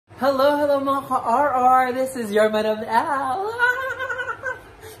Hello mga ka-RR! This is your Madam Al!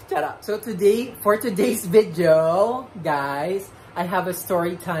 Shut up! So for today's video, guys, I have a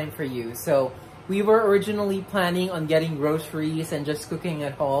story time for you. So we were originally planning on getting groceries and just cooking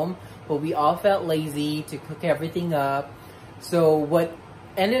at home, but we all felt lazy to cook everything up. So what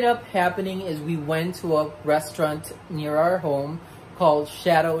ended up happening is we went to a restaurant near our home called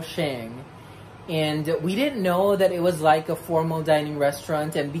Chateau Chang. And we didn't know that it was like a formal dining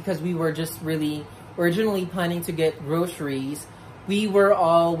restaurant, and because we were just really originally planning to get groceries, we were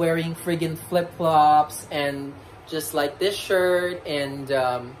all wearing friggin' flip-flops and just like this shirt and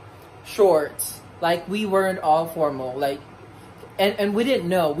shorts. Like we weren't all formal, like, and we didn't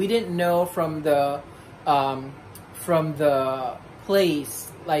know from the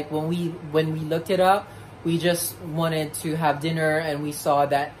place, like when we looked it up, we just wanted to have dinner, and we saw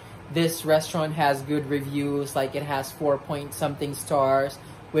that this restaurant has good reviews, like it has 4-point-something stars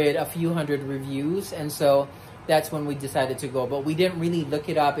with a few hundred reviews, and so that's when we decided to go. But we didn't really look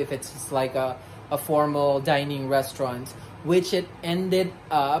it up if it's like a formal dining restaurant, which it ended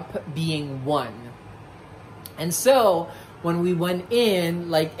up being one. And so when we went in,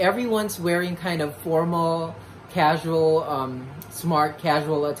 like everyone's wearing kind of formal, casual, smart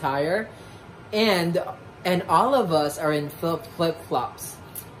casual attire, and all of us are in flip-flops.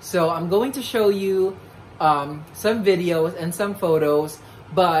 So I'm going to show you some videos and some photos,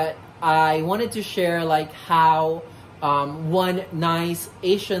 but I wanted to share like how one nice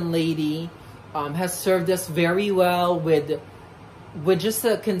Asian lady has served us very well with just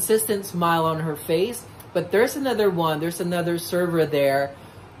a consistent smile on her face. But there's another server there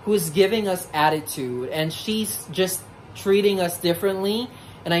who's giving us attitude, and she's just treating us differently,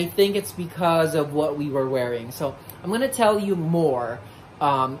 and I think it's because of what we were wearing. So I'm going to tell you more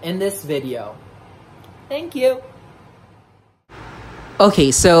in this video. Thank you.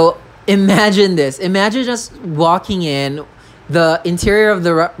 Okay, so imagine this. Imagine just walking in. The interior of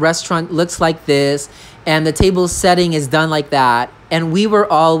the restaurant looks like this, and the table setting is done like that. And we were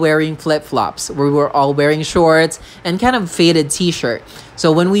all wearing flip-flops. We were all wearing shorts and kind of faded t-shirt.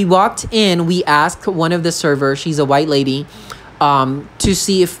 So when we walked in, we asked one of the servers, she's a white lady, to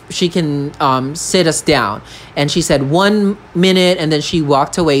see if she can sit us down. And she said 1 minute, and then she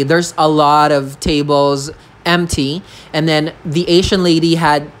walked away. There's a lot of tables empty, and then the Asian lady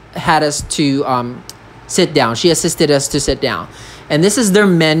had us to sit down. She assisted us to sit down. And this is their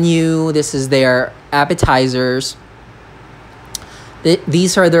menu. This is their appetizers.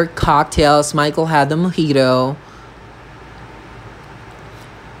 These are their cocktails. Michael had the mojito.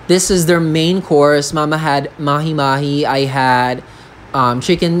 This is their main course. Mama had mahi-mahi. I had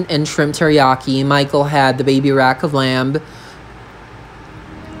chicken and shrimp teriyaki. Michael had the baby rack of lamb.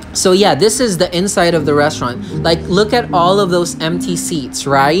 So yeah, this is the inside of the restaurant. Like, look at all of those empty seats,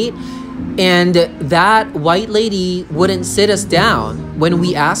 right? And that white lady wouldn't sit us down when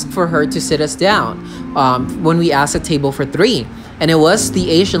we asked for her to sit us down, when we asked a table for 3. And it was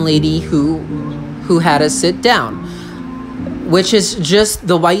the Asian lady who had us sit down. Which is just,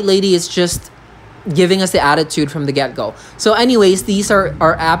 the white lady is just giving us the attitude from the get-go. So anyways, these are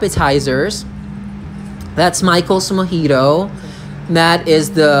our appetizers. That's Michael's mojito. That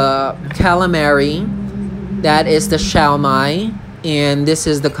is the calamari. That is the shao mai. And this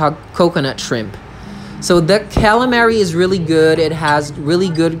is the coconut shrimp. So the calamari is really good. It has really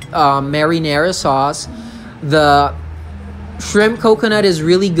good marinara sauce. The shrimp coconut is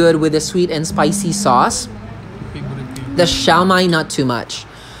really good with a sweet and spicy sauce. The shao mai, not too much.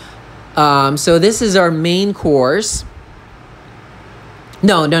 So this is our main course.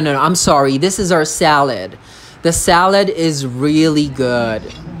 No, I'm sorry. This is our salad. The salad is really good.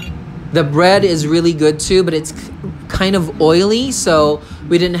 The bread is really good too, but it's kind of oily, so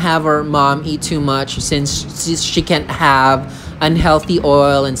we didn't have our mom eat too much since she can't have unhealthy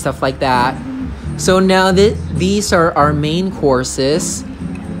oil and stuff like that. So now these are our main courses.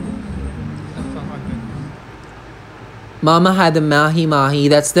 Mama had the mahi-mahi,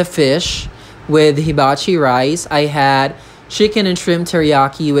 that's the fish, with hibachi rice. I had chicken and shrimp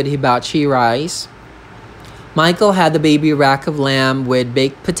teriyaki with hibachi rice. Michael had the baby rack of lamb with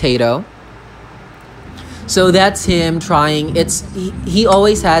baked potato. So that's him trying. He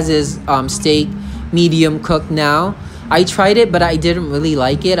always has his steak medium cooked now. I tried it, but I didn't really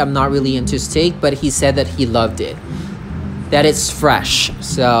like it. I'm not really into steak, but he said that he loved it. That it's fresh,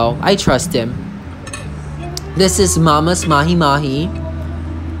 so I trust him. This is Mama's mahi-mahi.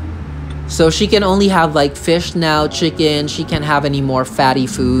 So she can only have like fish now, chicken. She can't have any more fatty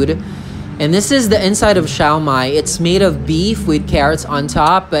food. And this is the inside of shao mai. It's made of beef with carrots on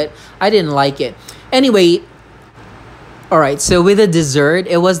top, but I didn't like it. Anyway, All right, so with the dessert,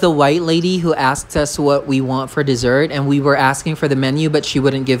 it was the white lady who asked us what we want for dessert, and we were asking for the menu, but she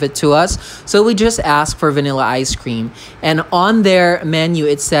wouldn't give it to us. So we just asked for vanilla ice cream. And on their menu,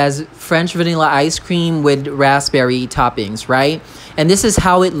 it says French vanilla ice cream with raspberry toppings, right? And this is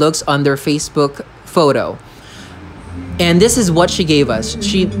how it looks on their Facebook photo. And this is what she gave us.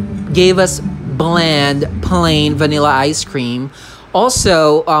 She gave us bland, plain vanilla ice cream.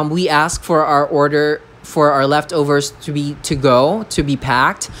 Also, we asked for our order for our leftovers to be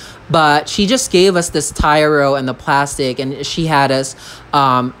packed, but she just gave us this tyro and the plastic, and she had us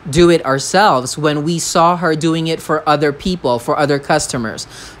do it ourselves when we saw her doing it for other people, for other customers.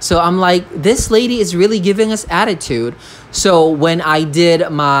 So I'm like, this lady is really giving us attitude. So when I did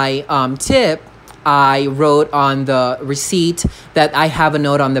my tip, I wrote on the receipt that I have a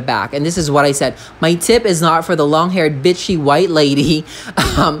note on the back, and this is what I said: my tip is not for the long-haired bitchy white lady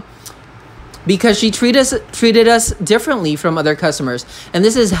because she treated us differently from other customers. And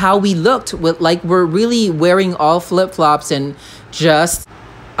this is how we looked, with like we're really wearing all flip-flops, and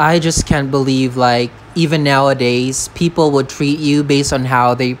I just can't believe, like, even nowadays people would treat you based on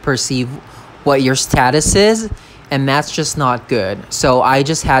how they perceive what your status is, and that's just not good. So I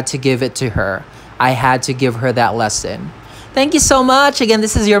just had to give it to her. I had to give her that lesson. Thank you so much. Again,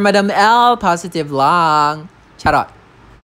 this is your Madam L. Positive lang. Charot.